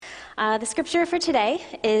The scripture for today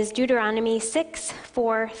is Deuteronomy 6,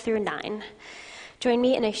 4 through 9. Join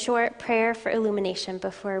me in a short prayer for illumination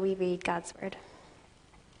before we read God's word.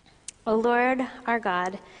 O Lord, our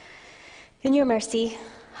God, in your mercy,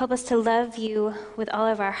 help us to love you with all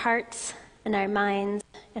of our hearts and our minds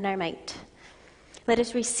and our might. Let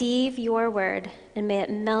us receive your word, and may it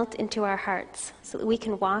melt into our hearts so that we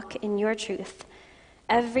can walk in your truth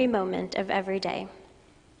every moment of every day.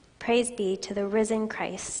 Praise be to the risen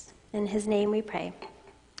Christ. In his name we pray.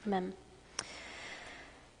 Amen.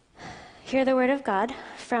 Hear the word of God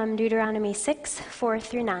from Deuteronomy 6, 4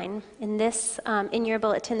 through 9. In your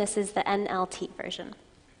bulletin, this is the NLT version.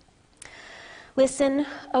 Listen,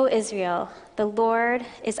 O Israel, the Lord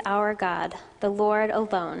is our God, the Lord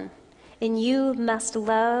alone. And you must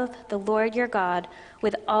love the Lord your God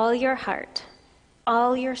with all your heart,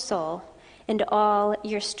 all your soul, and all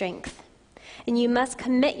your strength. And you must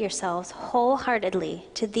commit yourselves wholeheartedly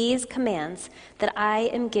to these commands that I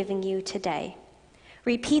am giving you today.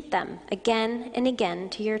 Repeat them again and again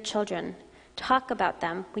to your children. Talk about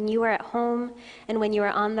them when you are at home and when you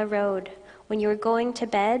are on the road, when you are going to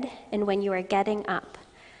bed and when you are getting up.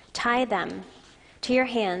 Tie them to your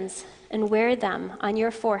hands and wear them on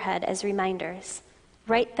your forehead as reminders.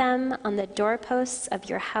 Write them on the doorposts of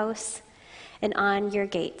your house and on your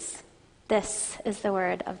gates. This is the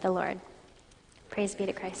word of the Lord. Praise be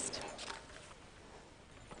to Christ.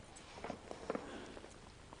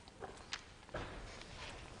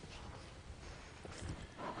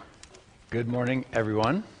 Good morning,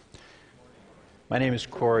 everyone. My name is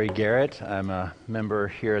Corey Garrett. I'm a member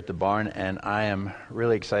here at the Barn, and I am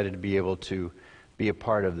really excited to be able to be a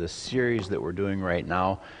part of this series that we're doing right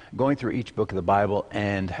now, going through each book of the Bible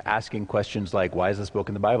and asking questions like, why is this book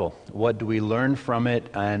in the Bible? What do we learn from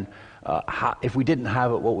it? And if we didn't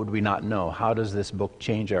have it, what would we not know? How does this book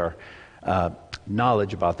change our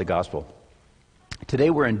knowledge about the gospel?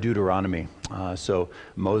 Today we're in Deuteronomy. So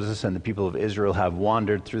Moses and the people of Israel have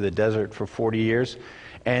wandered through the desert for 40 years,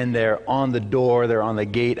 and they're on the door, they're on the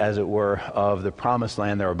gate, as it were, of the promised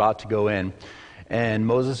land. They're about to go in. And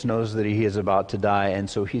Moses knows that he is about to die, and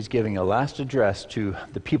so he's giving a last address to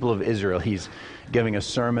the people of Israel. He's giving a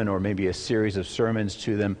sermon or maybe a series of sermons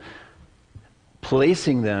to them,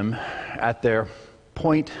 placing them at their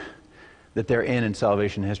point that they're in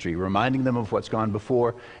salvation history, reminding them of what's gone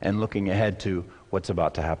before and looking ahead to what's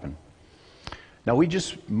about to happen. Now, we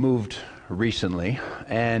just moved recently,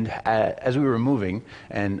 and as we were moving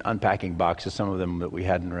and unpacking boxes, some of them that we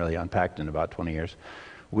hadn't really unpacked in about 20 years,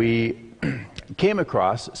 we came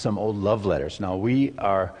across some old love letters. Now, we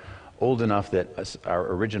are old enough that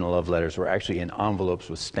our original love letters were actually in envelopes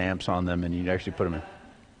with stamps on them, and you'd actually put them in.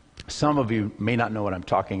 Some of you may not know what I'm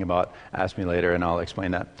talking about. Ask me later, and I'll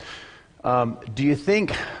explain that. Do you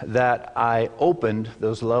think that I opened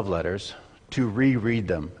those love letters to reread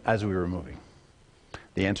them as we were moving?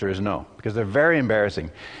 The answer is no, because they're very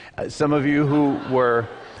embarrassing. Some of you who were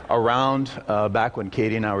around back when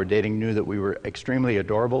Katie and I were dating knew that we were extremely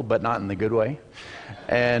adorable, but not in the good way.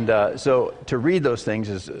 And so to read those things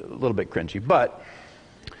is a little bit cringy. But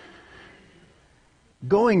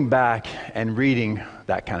going back and reading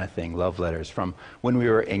that kind of thing, love letters, from when we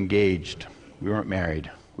were engaged, we weren't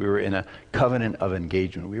married. We were in a covenant of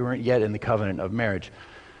engagement. We weren't yet in the covenant of marriage.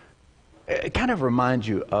 It kind of reminds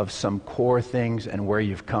you of some core things and where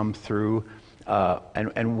you've come through.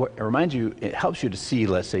 It helps you to see,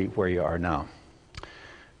 let's say, where you are now.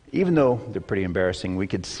 Even though they're pretty embarrassing, we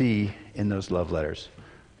could see in those love letters,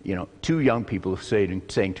 two young people saying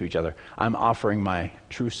to each other, I'm offering my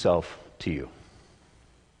true self to you.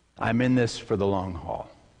 I'm in this for the long haul.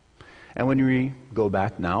 And when we go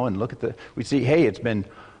back now and look at we see, hey, it's been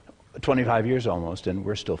 25 years almost, and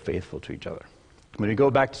we're still faithful to each other. When we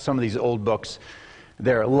go back to some of these old books,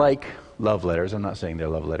 they're like love letters. I'm not saying they're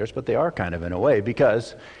love letters, but they are kind of in a way,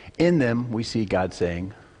 because in them we see God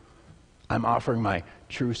saying, I'm offering my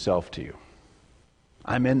true self to you.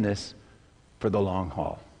 I'm in this for the long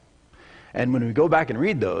haul. And when we go back and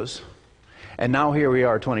read those, and now here we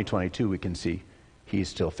are, 2022, we can see he's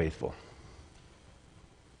still faithful.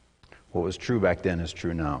 What was true back then is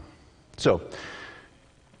true now. So,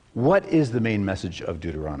 what is the main message of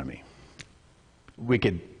Deuteronomy?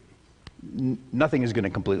 Nothing is going to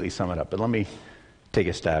completely sum it up, but let me take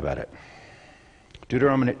a stab at it.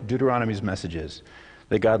 Deuteronomy's message is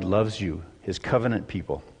that God loves you, his covenant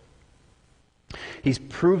people. He's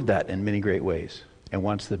proved that in many great ways and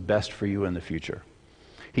wants the best for you in the future.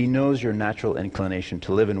 He knows your natural inclination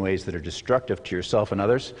to live in ways that are destructive to yourself and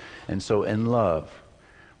others, and so in love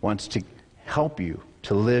wants to help you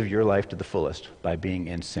to live your life to the fullest by being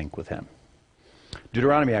in sync with him.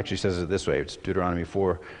 Deuteronomy actually says it this way. It's Deuteronomy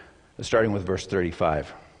 4, starting with verse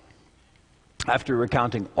 35. After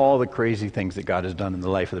recounting all the crazy things that God has done in the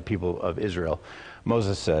life of the people of Israel,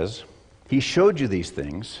 Moses says, "He showed you these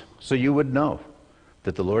things so you would know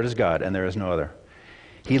that the Lord is God and there is no other.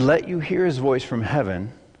 He let you hear his voice from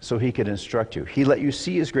heaven so he could instruct you. He let you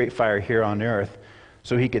see his great fire here on earth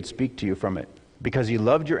so he could speak to you from it. Because he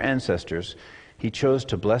loved your ancestors, he chose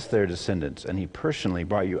to bless their descendants, and he personally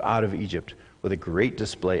brought you out of Egypt with a great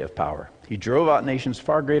display of power. He drove out nations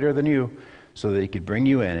far greater than you so that he could bring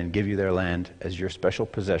you in and give you their land as your special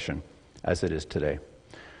possession, as it is today.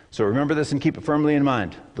 So remember this and keep it firmly in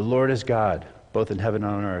mind. The Lord is God, both in heaven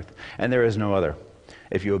and on earth, and there is no other.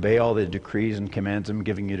 If you obey all the decrees and commands I'm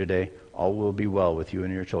giving you today, all will be well with you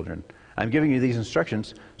and your children. I'm giving you these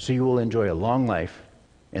instructions so you will enjoy a long life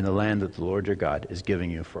in the land that the Lord your God is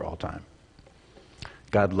giving you for all time."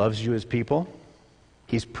 God loves you as people.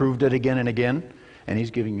 He's proved it again and again, and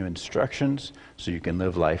he's giving you instructions so you can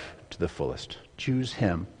live life to the fullest. Choose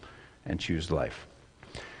him and choose life.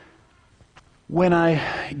 When I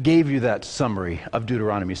gave you that summary of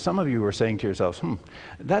Deuteronomy, some of you were saying to yourselves,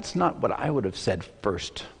 that's not what I would have said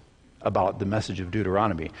first about the message of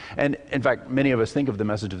Deuteronomy. And in fact, many of us think of the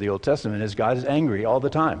message of the Old Testament as God is angry all the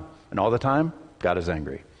time. And all the time, God is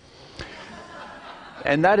angry.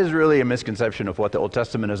 And that is really a misconception of what the Old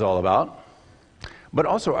Testament is all about. But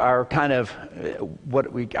also our kind of,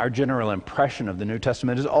 our general impression of the New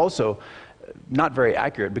Testament is also not very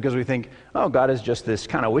accurate, because we think, oh, God is just this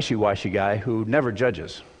kind of wishy-washy guy who never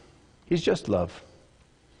judges. He's just love.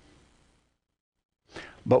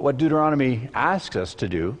 But what Deuteronomy asks us to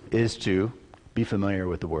do is to be familiar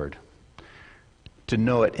with the Word, to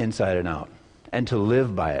know it inside and out, and to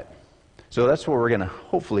live by it. So that's what we're going to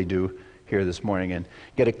hopefully do here this morning, and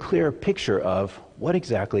get a clear picture of what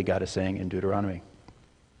exactly God is saying in Deuteronomy.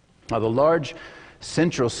 Now, the large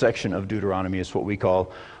central section of Deuteronomy is what we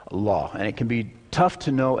call law, and it can be tough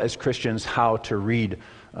to know as Christians how to read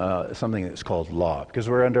something that's called law, because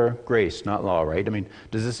we're under grace, not law, right? I mean,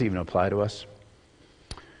 does this even apply to us?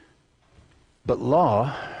 But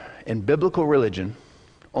law in biblical religion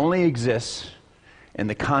only exists in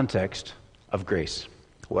the context of grace.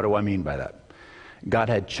 What do I mean by that? God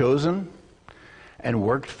had chosen and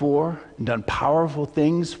worked for and done powerful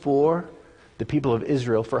things for the people of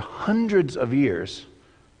Israel for hundreds of years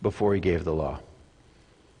before he gave the law.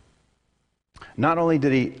 Not only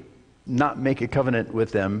did he not make a covenant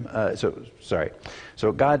with them,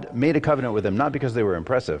 so God made a covenant with them not because they were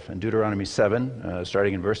impressive. In Deuteronomy 7,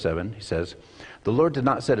 starting in verse 7, he says, "The Lord did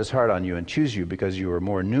not set his heart on you and choose you because you were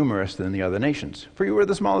more numerous than the other nations, for you were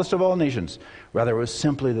the smallest of all nations. Rather, it was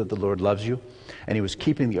simply that the Lord loves you, and he was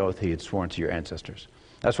keeping the oath he had sworn to your ancestors.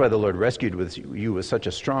 That's why the Lord rescued you with such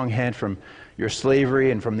a strong hand from your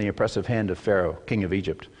slavery and from the oppressive hand of Pharaoh, king of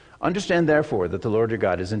Egypt. Understand, therefore, that the Lord your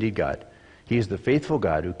God is indeed God. He is the faithful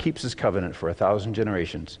God who keeps his covenant for 1,000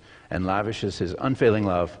 generations and lavishes his unfailing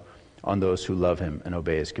love on those who love him and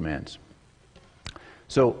obey his commands."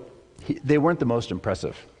 So they weren't the most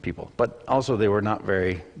impressive people, but also they were not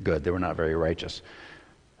very good. They were not very righteous.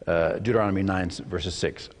 Deuteronomy 9, verses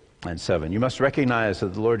 6 and 7. "You must recognize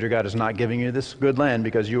that the Lord your God is not giving you this good land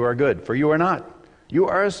because you are good, for you are not. You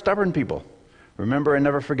are a stubborn people. Remember and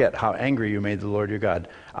never forget how angry you made the Lord your God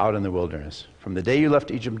out in the wilderness. From the day you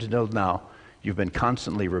left Egypt until now, you've been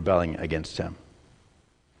constantly rebelling against him."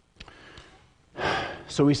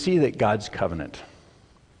 So we see that God's covenant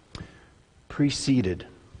preceded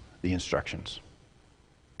the instructions.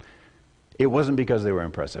 It wasn't because they were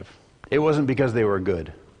impressive. It wasn't because they were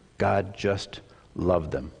good. God just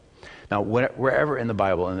loved them. Now, wherever in the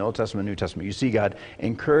Bible, in the Old Testament, New Testament, you see God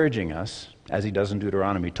encouraging us, as he does in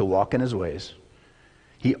Deuteronomy, to walk in his ways.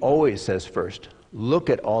 He always says first, look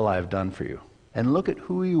at all I've done for you, and look at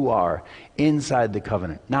who you are inside the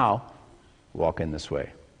covenant. Now, walk in this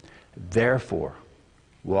way. Therefore,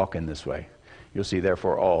 walk in this way. You'll see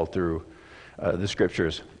therefore all through the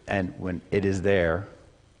scriptures, and when it is there,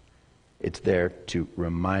 it's there to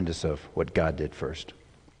remind us of what God did first.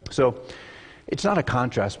 So, it's not a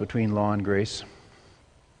contrast between law and grace.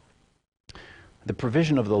 The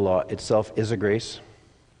provision of the law itself is a grace.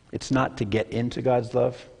 It's not to get into God's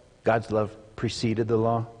love. God's love preceded the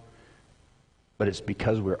law. But it's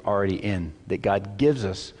because we're already in that God gives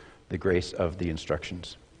us the grace of the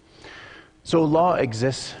instructions. So law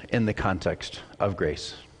exists in the context of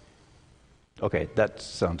grace. Okay, that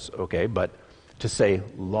sounds okay, but to say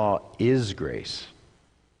law is grace,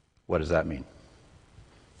 what does that mean?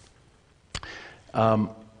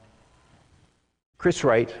 Chris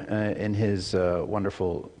Wright, in his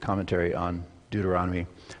wonderful commentary on Deuteronomy,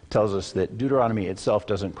 tells us that Deuteronomy itself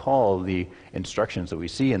doesn't call the instructions that we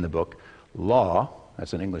see in the book law,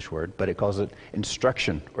 That's an English word, but it calls it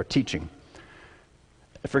instruction or teaching.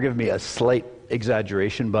 Forgive me a slight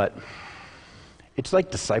exaggeration, but it's like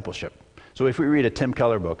discipleship. So if we read a Tim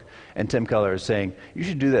Keller book, and Tim Keller is saying, you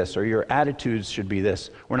should do this, or your attitudes should be this,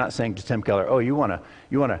 we're not saying to Tim Keller, oh, you want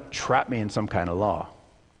to trap me in some kind of law.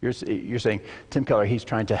 You're saying, Tim Keller, he's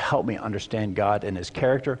trying to help me understand God and his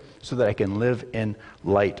character so that I can live in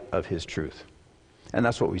light of his truth. And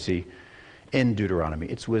that's what we see in Deuteronomy.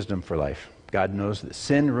 It's wisdom for life. God knows that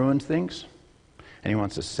sin ruins things, and he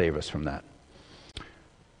wants to save us from that.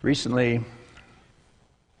 Recently,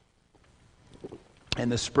 in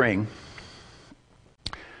the spring,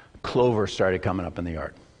 clover started coming up in the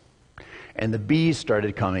yard. And the bees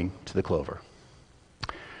started coming to the clover.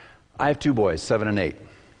 I have 2 boys, 7 and 8.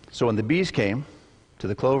 So when the bees came to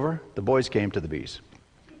the clover, the boys came to the bees.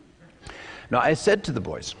 Now I said to the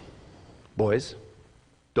boys,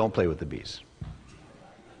 don't play with the bees.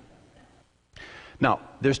 Now,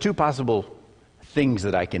 there's 2 possible things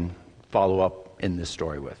that I can follow up in this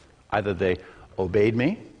story with. Either they obeyed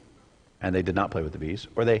me, and they did not play with the bees,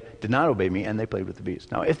 or they did not obey me, and they played with the bees.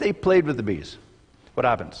 Now, if they played with the bees, what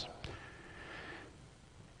happens?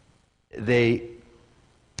 They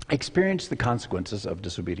experience the consequences of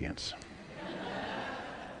disobedience.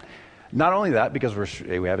 Not only that, because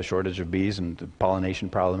we have a shortage of bees and the pollination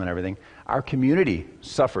problem and everything, our community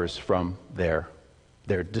suffers from their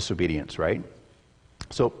disobedience, right?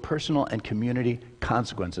 So personal and community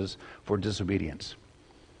consequences for disobedience.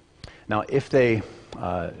 Now, if they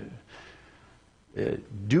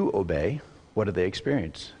do obey, what do they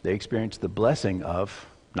experience? They experience the blessing of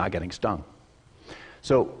not getting stung.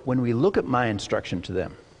 So when we look at my instruction to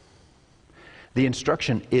them, the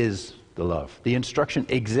instruction is the love. The instruction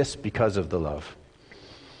exists because of the love.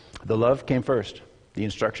 The love came first. The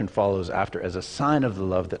instruction follows after as a sign of the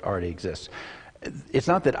love that already exists. It's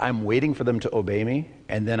not that I'm waiting for them to obey me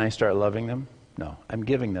and then I start loving them. No, I'm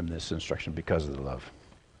giving them this instruction because of the love.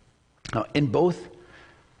 Now, in both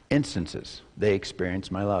instances, they experience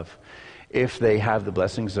my love. If they have the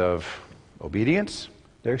blessings of obedience,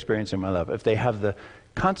 they're experiencing my love. If they have the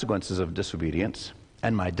consequences of disobedience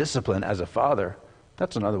and my discipline as a father,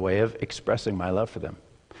 that's another way of expressing my love for them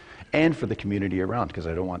and for the community around, because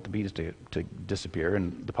I don't want the bees to disappear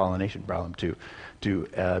and the pollination problem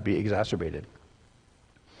to be exacerbated.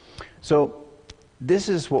 So this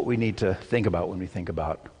is what we need to think about when we think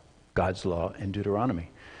about God's law in Deuteronomy.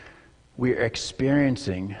 We are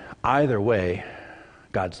experiencing either way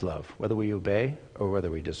God's love, whether we obey or whether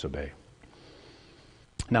we disobey.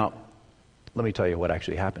 Now, let me tell you what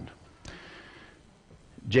actually happened.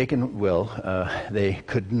 Jake and Will, they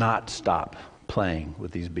could not stop playing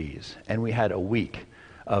with these bees. And we had a week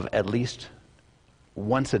of at least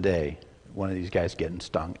once a day, one of these guys getting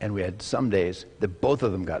stung. And we had some days that both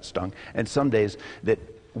of them got stung, and some days that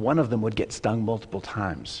one of them would get stung multiple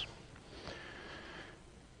times.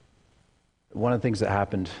 One of the things that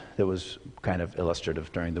happened that was kind of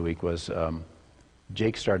illustrative during the week was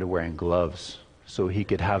Jake started wearing gloves so he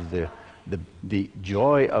could have the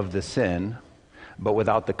joy of the sin, but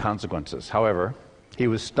without the consequences. However, he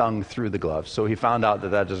was stung through the gloves, so he found out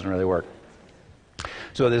that doesn't really work.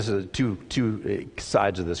 So this is two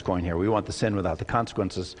sides of this coin here. We want the sin without the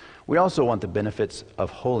consequences. We also want the benefits of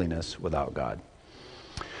holiness without God.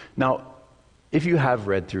 Now, if you have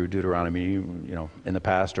read through Deuteronomy, in the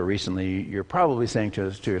past or recently, you're probably saying to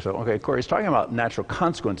yourself, okay, Corey's talking about natural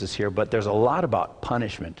consequences here, but there's a lot about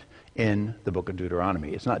punishment in the book of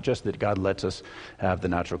Deuteronomy. It's not just that God lets us have the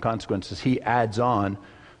natural consequences. He adds on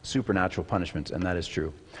supernatural punishments, and that is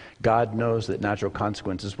true. God knows that natural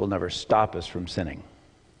consequences will never stop us from sinning.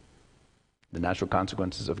 The natural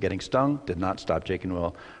consequences of getting stung did not stop Jake and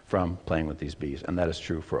Will from playing with these bees, and that is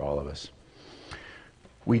true for all of us.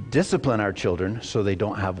 We discipline our children so they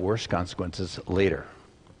don't have worse consequences later,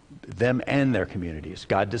 them and their communities.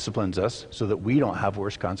 God disciplines us so that we don't have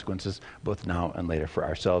worse consequences both now and later for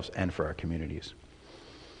ourselves and for our communities.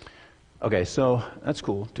 Okay, so that's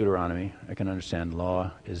cool, Deuteronomy. I can understand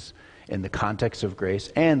law is in the context of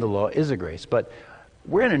grace, and the law is a grace. But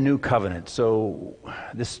we're in a new covenant, so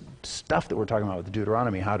this stuff that we're talking about with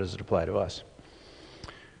Deuteronomy, how does it apply to us?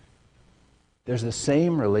 There's the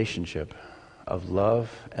same relationship of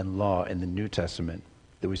love and law in the New Testament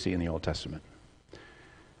that we see in the Old Testament.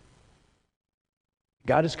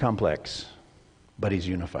 God is complex, but he's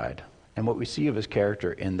unified. And what we see of his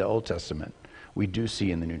character in the Old Testament, we do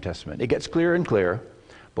see in the New Testament. It gets clearer and clearer,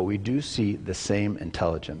 but we do see the same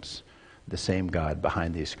intelligence, the same God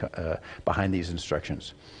behind these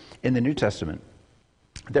instructions. In the New Testament,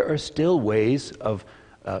 there are still ways of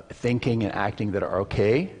thinking and acting that are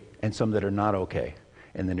okay, and some that are not okay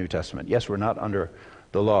in the New Testament. Yes, we're not under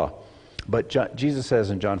the law. But Jesus says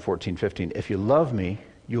in John 14:15, if you love me,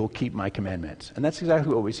 you will keep my commandments. And that's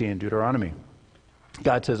exactly what we see in Deuteronomy.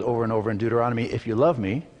 God says over and over in Deuteronomy, if you love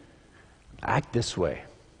me, act this way.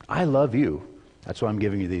 I love you. That's why I'm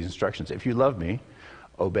giving you these instructions. If you love me,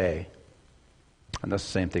 obey. And that's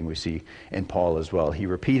the same thing we see in Paul as well. He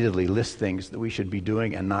repeatedly lists things that we should be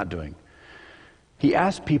doing and not doing. He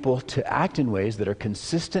asks people to act in ways that are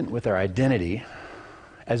consistent with our identity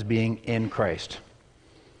as being in Christ.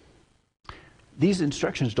 These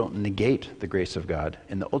instructions don't negate the grace of God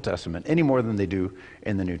in the Old Testament any more than they do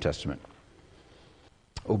in the New Testament.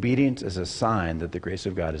 Obedience is a sign that the grace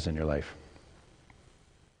of God is in your life.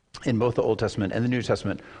 In both the Old Testament and the New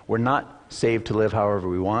Testament, we're not saved to live however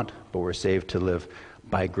we want, but we're saved to live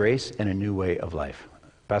by grace in a new way of life.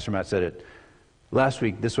 Pastor Matt said it last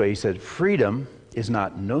week this way. He said, freedom is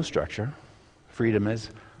not no structure. Freedom is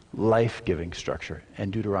life-giving structure.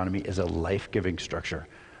 And Deuteronomy is a life-giving structure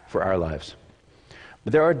for our lives.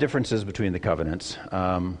 But there are differences between the covenants.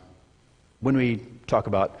 When we talk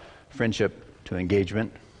about friendship to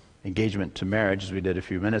engagement, engagement to marriage, as we did a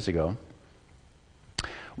few minutes ago,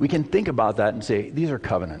 we can think about that and say, these are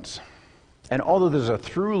covenants. And although there's a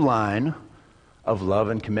through line of love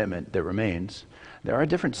and commitment that remains, there are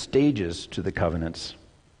different stages to the covenants.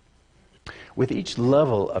 With each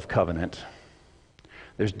level of covenant,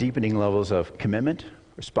 there's deepening levels of commitment,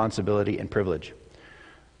 responsibility, and privilege.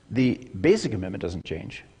 The basic commitment doesn't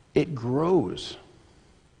change. It grows.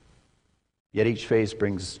 Yet each phase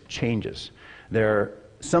brings changes. There are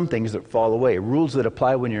some things that fall away. Rules that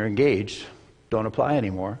apply when you're engaged don't apply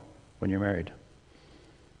anymore when you're married.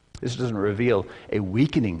 This doesn't reveal a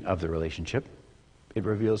weakening of the relationship. It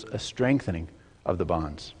reveals a strengthening of the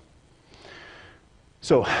bonds.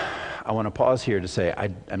 So I want to pause here to say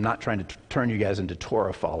I'm not trying to turn you guys into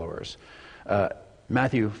Torah followers.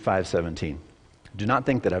 Matthew 5:17. Do not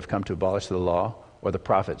think that I've come to abolish the law or the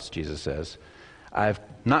prophets, Jesus says. I've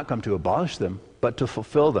not come to abolish them, but to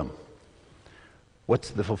fulfill them.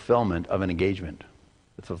 What's the fulfillment of an engagement?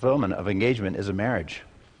 The fulfillment of engagement is a marriage.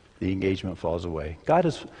 The engagement falls away. God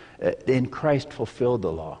has, in Christ, fulfilled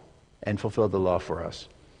the law and fulfilled the law for us.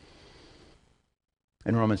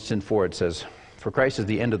 In Romans 10:4 it says, for Christ is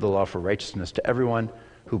the end of the law for righteousness to everyone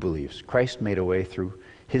who believes. Christ made a way through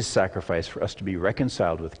his sacrifice for us to be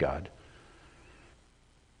reconciled with God.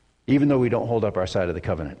 Even though we don't hold up our side of the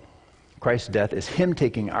covenant, Christ's death is him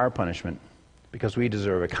taking our punishment because we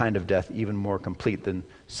deserve a kind of death even more complete than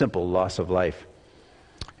simple loss of life.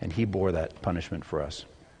 And he bore that punishment for us.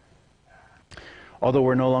 Although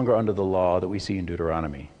we're no longer under the law that we see in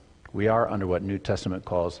Deuteronomy, we are under what New Testament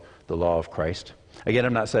calls the law of Christ. Again,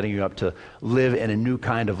 I'm not setting you up to live in a new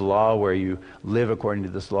kind of law where you live according to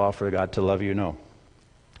this law for God to love you. No.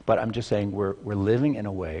 But I'm just saying we're living in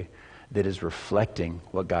a way that is reflecting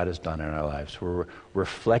what God has done in our lives. We're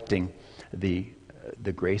reflecting the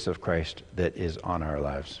grace of Christ that is on our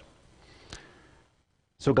lives.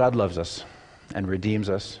 So God loves us and redeems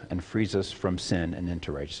us and frees us from sin and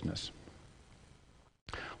into righteousness.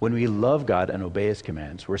 When we love God and obey his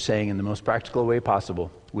commands, we're saying in the most practical way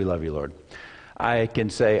possible, we love you, Lord. I can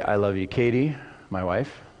say, I love you, Katie, my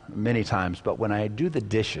wife, many times, but when I do the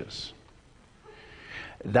dishes,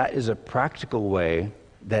 that is a practical way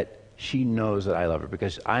that she knows that I love her,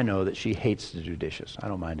 because I know that she hates to do dishes. I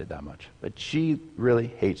don't mind it that much, but she really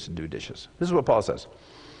hates to do dishes. This is what Paul says.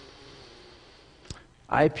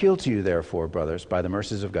 I appeal to you, therefore, brothers, by the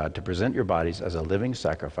mercies of God, to present your bodies as a living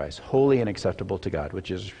sacrifice, holy and acceptable to God,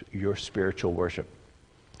 which is your spiritual worship.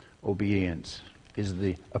 Obedience is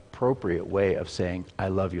the appropriate way of saying, I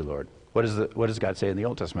love you, Lord. What does God say in the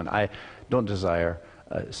Old Testament? I don't desire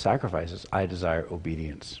sacrifices. I desire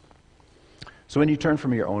obedience. So when you turn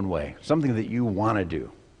from your own way, something that you want to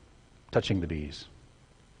do, touching the bees,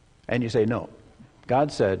 and you say, no,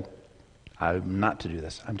 God said, I'm not to do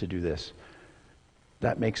this, I'm to do this.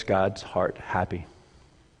 That makes God's heart happy.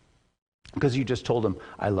 Because you just told him,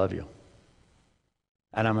 I love you.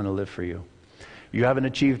 And I'm going to live for you. You haven't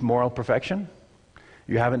achieved moral perfection.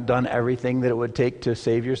 You haven't done everything that it would take to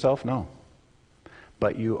save yourself. No.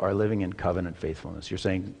 But you are living in covenant faithfulness. You're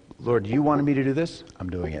saying, Lord, you wanted me to do this? I'm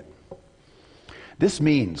doing it. This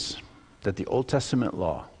means that the Old Testament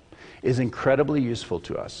law is incredibly useful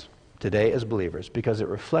to us today as believers because it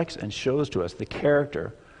reflects and shows to us the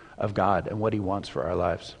character of God and what he wants for our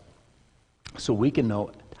lives. So we can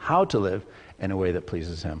know how to live in a way that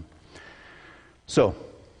pleases him. So,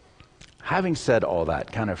 having said all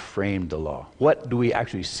that, kind of framed the law, what do we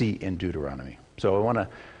actually see in Deuteronomy? So I want to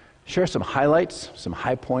share some highlights, some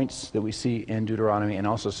high points that we see in Deuteronomy, and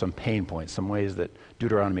also some pain points, some ways that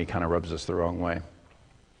Deuteronomy kind of rubs us the wrong way.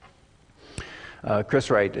 Chris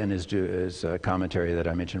Wright, in his commentary that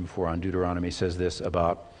I mentioned before on Deuteronomy, says this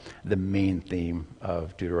about the main theme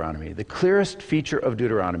of Deuteronomy. The clearest feature of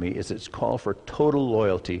Deuteronomy is its call for total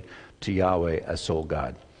loyalty to Yahweh as sole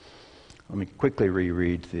God. Let me quickly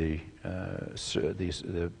reread the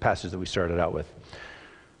passage that we started out with.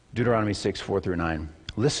 Deuteronomy 6, 4 through 9.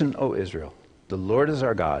 Listen, O Israel, the Lord is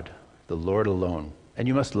our God, the Lord alone. And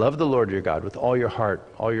you must love the Lord your God with all your heart,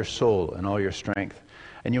 all your soul, and all your strength.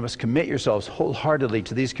 And you must commit yourselves wholeheartedly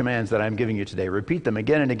to these commands that I'm giving you today. Repeat them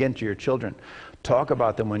again and again to your children. Talk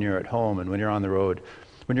about them when you're at home and when you're on the road,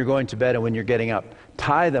 when you're going to bed and when you're getting up.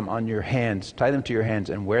 Tie them to your hands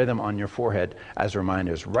and wear them on your forehead as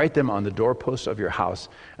reminders. Write them on the doorposts of your house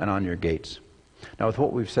and on your gates. Now, with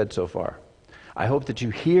what we've said so far, I hope that you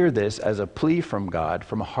hear this as a plea from God,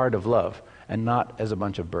 from a heart of love, and not as a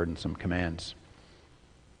bunch of burdensome commands.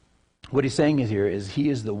 What he's saying here is he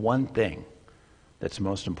is the one thing that's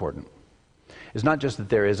most important. It's not just that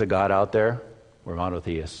there is a God out there. We're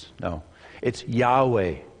monotheists. No. It's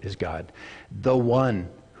Yahweh is God. The one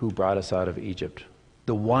who brought us out of Egypt.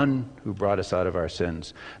 The one who brought us out of our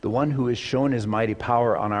sins. The one who has shown his mighty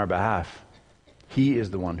power on our behalf. He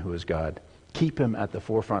is the one who is God. Keep him at the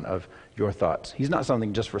forefront of your thoughts. He's not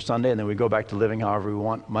something just for Sunday and then we go back to living however we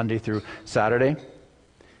want Monday through Saturday.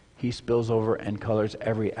 He spills over and colors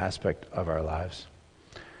every aspect of our lives.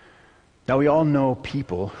 Now, we all know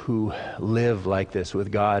people who live like this,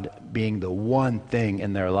 with God being the one thing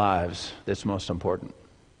in their lives that's most important.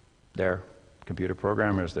 They're computer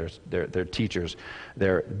programmers, they're teachers,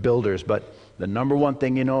 they're builders, but the number one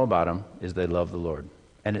thing you know about them is they love the Lord.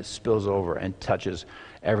 And it spills over and touches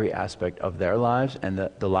every aspect of their lives and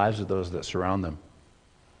the lives of those that surround them.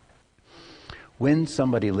 When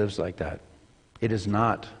somebody lives like that, it is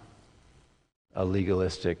not a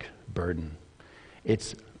legalistic burden.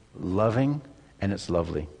 It's loving and it's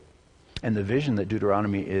lovely. And the vision that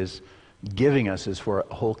Deuteronomy is giving us is for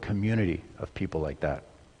a whole community of people like that.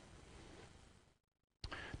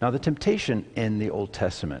 Now, the temptation in the Old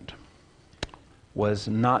Testament was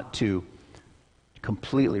not to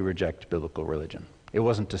completely reject biblical religion. It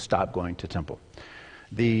wasn't to stop going to temple.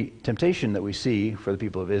 The temptation that we see for the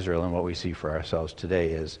people of Israel and what we see for ourselves today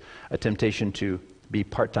is a temptation to be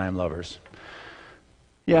part-time lovers.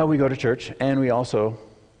 Yeah, we go to church and we also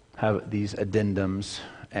have these addendums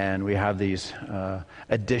and we have these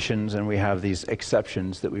additions and we have these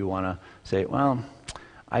exceptions that we want to say, well,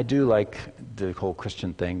 I do like the whole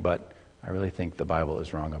Christian thing, but I really think the Bible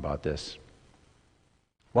is wrong about this.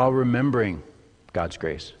 While remembering God's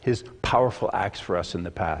grace, his powerful acts for us in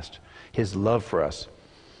the past, his love for us,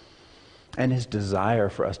 and his desire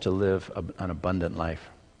for us to live an abundant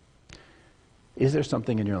life. Is there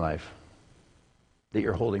something in your life that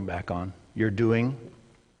you're holding back on, you're doing,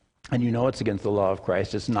 and you know it's against the law of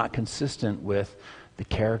Christ, it's not consistent with the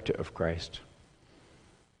character of Christ?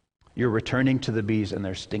 You're returning to the bees and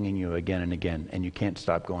they're stinging you again and again, and you can't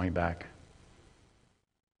stop going back.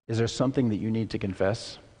 Is there something that you need to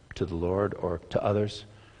confess to the Lord or to others?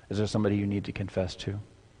 Is there somebody you need to confess to?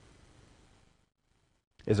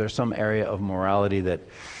 Is there some area of morality that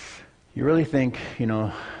you really think,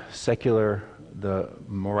 secular, the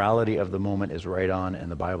morality of the moment is right on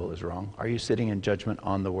and the Bible is wrong? Are you sitting in judgment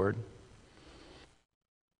on the Word?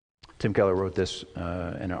 Tim Keller wrote this in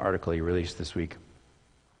an article he released this week.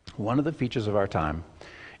 One of the features of our time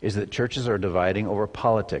is that churches are dividing over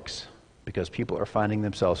politics because people are finding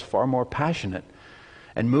themselves far more passionate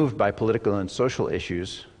and moved by political and social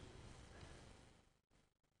issues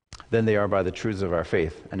than they are by the truths of our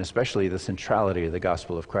faith, and especially the centrality of the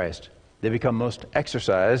gospel of Christ. They become most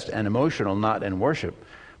exercised and emotional, not in worship,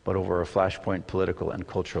 but over a flashpoint political and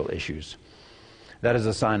cultural issues. That is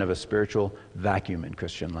a sign of a spiritual vacuum in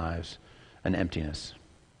Christian lives, an emptiness.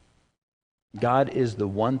 God is the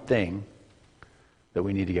one thing that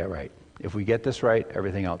we need to get right. If we get this right,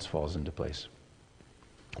 everything else falls into place.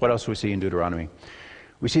 What else do we see in Deuteronomy?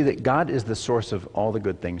 We see that God is the source of all the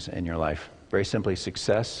good things in your life. Very simply,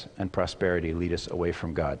 success and prosperity lead us away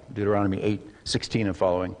from God. Deuteronomy 8:16 and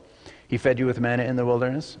following. He fed you with manna in the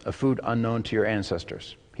wilderness, a food unknown to your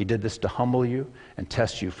ancestors. He did this to humble you and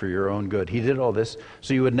test you for your own good. He did all this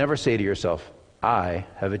so you would never say to yourself, I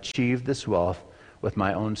have achieved this wealth with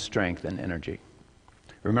my own strength and energy.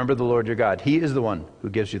 Remember the Lord your God. He is the one who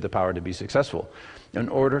gives you the power to be successful in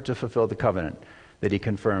order to fulfill the covenant that he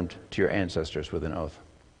confirmed to your ancestors with an oath.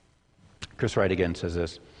 Chris Wright again says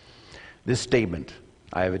this. This statement,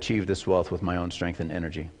 I have achieved this wealth with my own strength and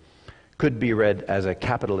energy, could be read as a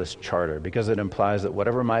capitalist charter because it implies that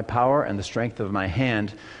whatever my power and the strength of my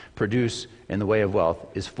hand produce in the way of wealth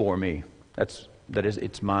is for me. That is,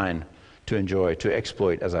 it's mine to enjoy, to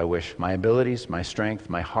exploit as I wish. My abilities, my strength,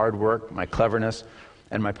 my hard work, my cleverness,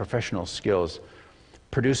 and my professional skills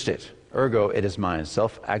produced it. Ergo, it is mine.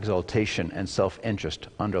 Self-exaltation and self-interest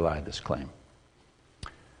underlie this claim.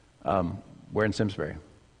 We're in Simsbury.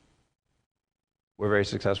 We're very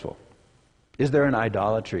successful. Is there an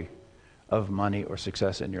idolatry of money or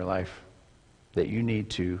success in your life that you need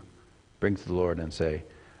to bring to the Lord and say,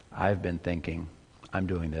 I've been thinking, I'm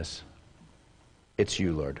doing this. It's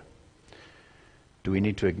you, Lord. Do we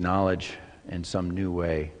need to acknowledge in some new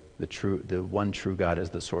way the one true God is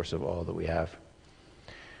the source of all that we have?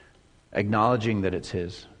 Acknowledging that it's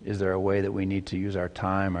His. Is there a way that we need to use our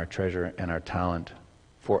time, our treasure, and our talent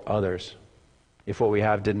for others? If what we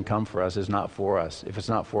have didn't come for us, is not for us. If it's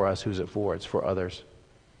not for us, who's it for? It's for others.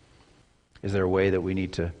 Is there a way that we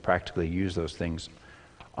need to practically use those things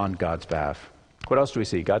on God's behalf? What else do we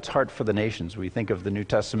see? God's heart for the nations. We think of the New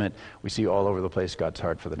Testament, we see all over the place God's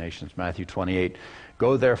heart for the nations. Matthew 28,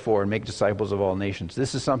 go therefore and make disciples of all nations.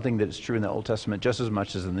 This is something that is true in the Old Testament just as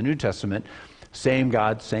much as in the New Testament. Same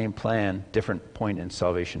God, same plan, different point in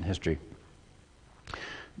salvation history.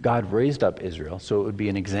 God raised up Israel, so it would be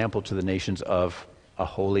an example to the nations of a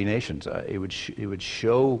holy nation. It would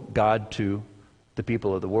show God to the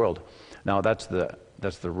people of the world. Now that's the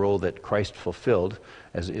role that Christ fulfilled,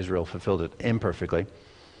 as Israel fulfilled it imperfectly.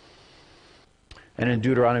 And in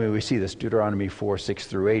Deuteronomy we see this. Deuteronomy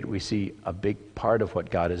 4:6-8, we see a big part of what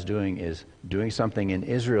God is doing something in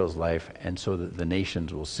Israel's life, and so that the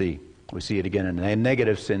nations will see. We see it again in a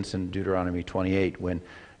negative sense in Deuteronomy 28 when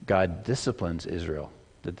God disciplines Israel,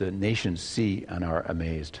 that the nations see and are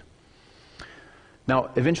amazed.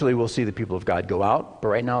 Now, eventually we'll see the people of God go out, but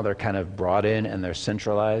right now they're kind of brought in and they're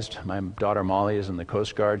centralized. My daughter Molly is in the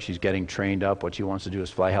Coast Guard. She's getting trained up. What she wants to do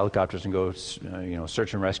is fly helicopters and go,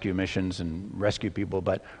 search and rescue missions and rescue people.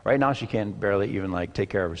 But right now she can't barely even take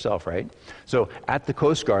care of herself, right? So at the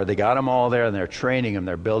Coast Guard, they got them all there and they're training them.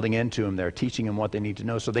 They're building into them. They're teaching them what they need to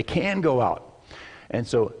know so they can go out. And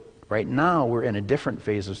so right now we're in a different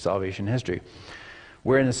phase of salvation history.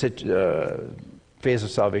 We're in a phase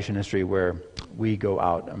of salvation history where we go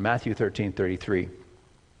out. Matthew 13:33.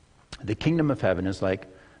 The kingdom of heaven is like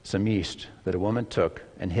some yeast that a woman took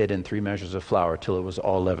and hid in 3 measures of flour till it was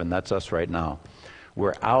all leavened. That's us right now.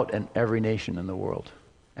 We're out in every nation in the world,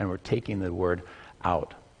 and we're taking the word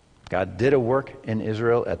out. God did a work in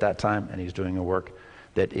Israel at that time, and He's doing a work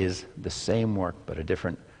that is the same work, but a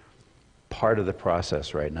different part of the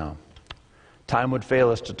process right now. Time would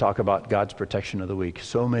fail us to talk about God's protection of the weak.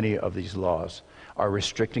 So many of these laws are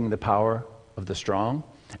restricting the power of the strong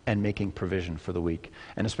and making provision for the weak,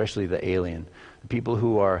 and especially the alien, the people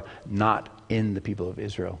who are not in the people of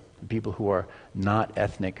Israel, the people who are not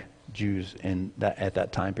ethnic Jews at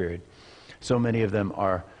that time period. So many of them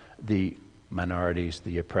are the minorities,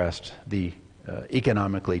 the oppressed, the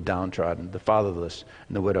economically downtrodden, the fatherless,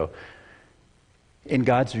 and the widow. In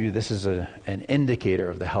God's view, this is an indicator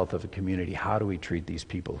of the health of a community. How do we treat these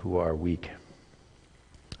people who are weak?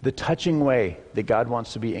 The touching way that God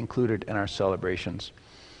wants to be included in our celebrations,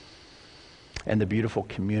 and the beautiful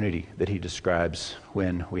community that He describes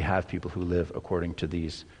when we have people who live according to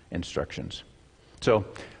these instructions. So,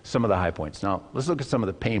 some of the high points. Now, let's look at some of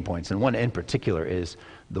the pain points, and one in particular is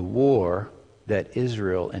the war that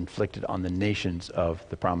Israel inflicted on the nations of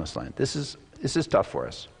the Promised Land. This is tough for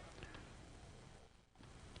us.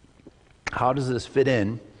 How does this fit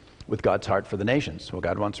in with God's heart for the nations? Well,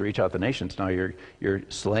 God wants to reach out to the nations. Now you're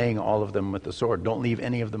slaying all of them with the sword. Don't leave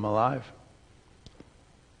any of them alive.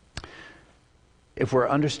 If we're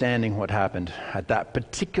understanding what happened at that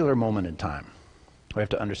particular moment in time, we have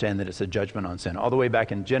to understand that it's a judgment on sin. All the way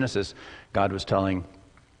back in Genesis, God was telling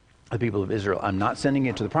the people of Israel, I'm not sending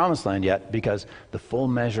you to the Promised Land yet because the full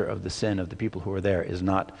measure of the sin of the people who are there is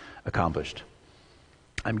not accomplished.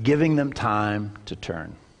 I'm giving them time to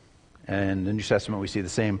turn. And in the New Testament, we see the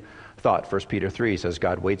same thought. 1 Peter 3 says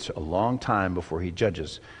God waits a long time before He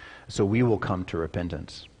judges, so we will come to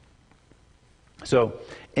repentance. So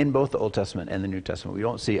in both the Old Testament and the New Testament, we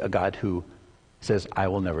don't see a God who says, I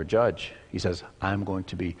will never judge. He says, I'm going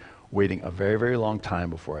to be waiting a very, very long time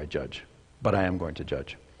before I judge, but I am going to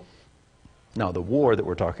judge. Now, the war that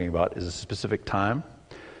we're talking about is a specific time,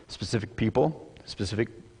 specific people, specific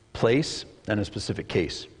place, and a specific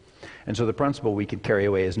case. And so the principle we could carry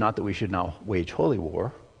away is not that we should now wage holy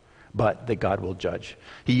war, but that God will judge.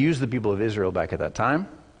 He used the people of Israel back at that time,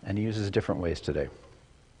 and He uses different ways today.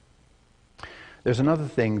 There's another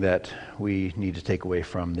thing that we need to take away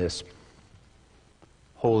from this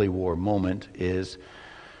holy war moment is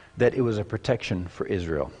that it was a protection for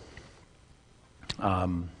Israel.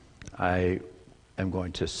 I am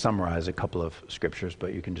going to summarize a couple of scriptures,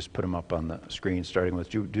 but you can just put them up on the screen, starting with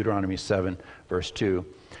Deuteronomy 7, verse 2.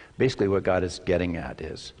 Basically, what God is getting at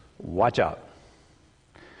is, watch out.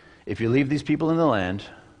 If you leave these people in the land,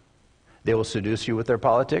 they will seduce you with their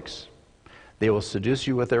politics. They will seduce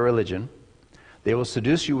you with their religion. They will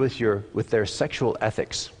seduce you with their sexual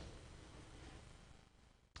ethics.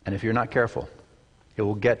 And if you're not careful, it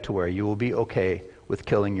will get to where you will be okay with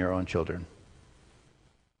killing your own children.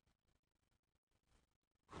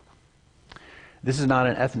 This is not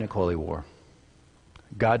an ethnic holy war.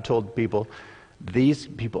 God told people, these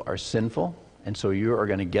people are sinful, and so you are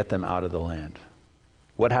going to get them out of the land.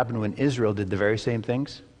 What happened when Israel did the very same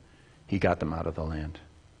things? He got them out of the land.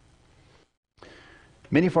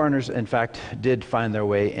 Many foreigners, in fact, did find their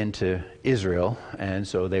way into Israel, and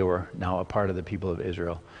so they were now a part of the people of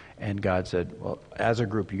Israel. And God said, well, as a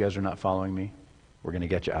group, you guys are not following me. We're going to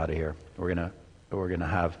get you out of here. We're going to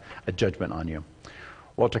have a judgment on you.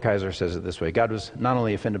 Walter Kaiser says it this way: God was not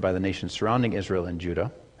only offended by the nations surrounding Israel and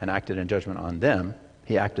Judah and acted in judgment on them,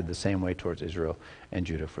 he acted the same way towards Israel and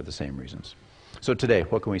Judah for the same reasons. So today,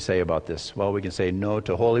 what can we say about this? Well, we can say no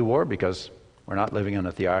to holy war because we're not living in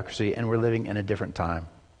a theocracy and we're living in a different time.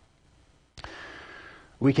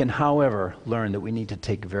 We can, however, learn that we need to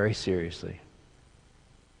take very seriously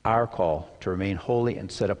our call to remain holy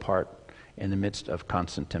and set apart in the midst of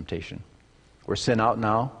constant temptation. We're sent out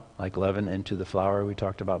now, like leaven into the flour we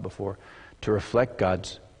talked about before, to reflect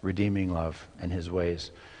God's redeeming love and his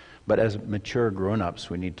ways. But as mature grown-ups,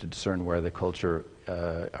 we need to discern where the culture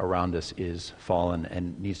around us is fallen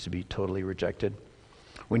and needs to be totally rejected.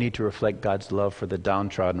 We need to reflect God's love for the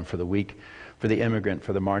downtrodden, for the weak, for the immigrant,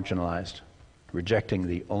 for the marginalized, rejecting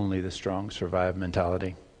the only the strong survive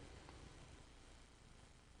mentality.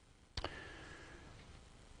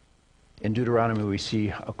 In Deuteronomy, we see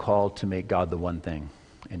a call to make God the one thing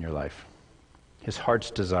in your life. His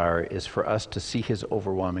heart's desire is for us to see his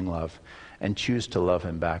overwhelming love and choose to love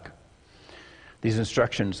him back. These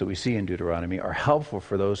instructions that we see in Deuteronomy are helpful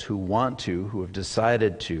for those who want to, who have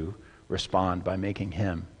decided to respond by making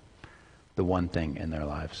him the one thing in their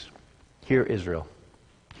lives. Hear Israel.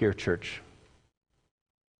 Hear church.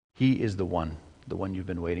 He is the one you've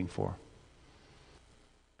been waiting for.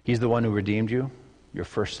 He's the one who redeemed you, your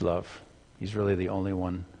first love. He's really the only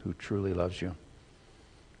one who truly loves you.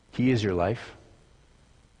 He is your life.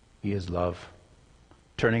 He is love.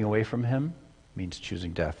 Turning away from him means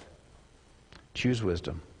choosing death. Choose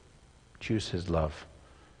wisdom. Choose his love.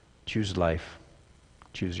 Choose life.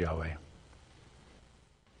 Choose Yahweh.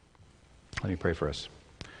 Let me pray for us.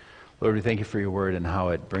 Lord, we thank you for your word and how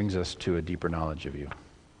it brings us to a deeper knowledge of you.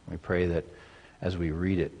 We pray that as we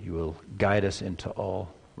read it, you will guide us into all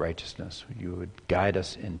righteousness. You would guide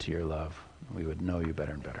us into your love. We would know you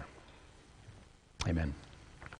better and better. Amen.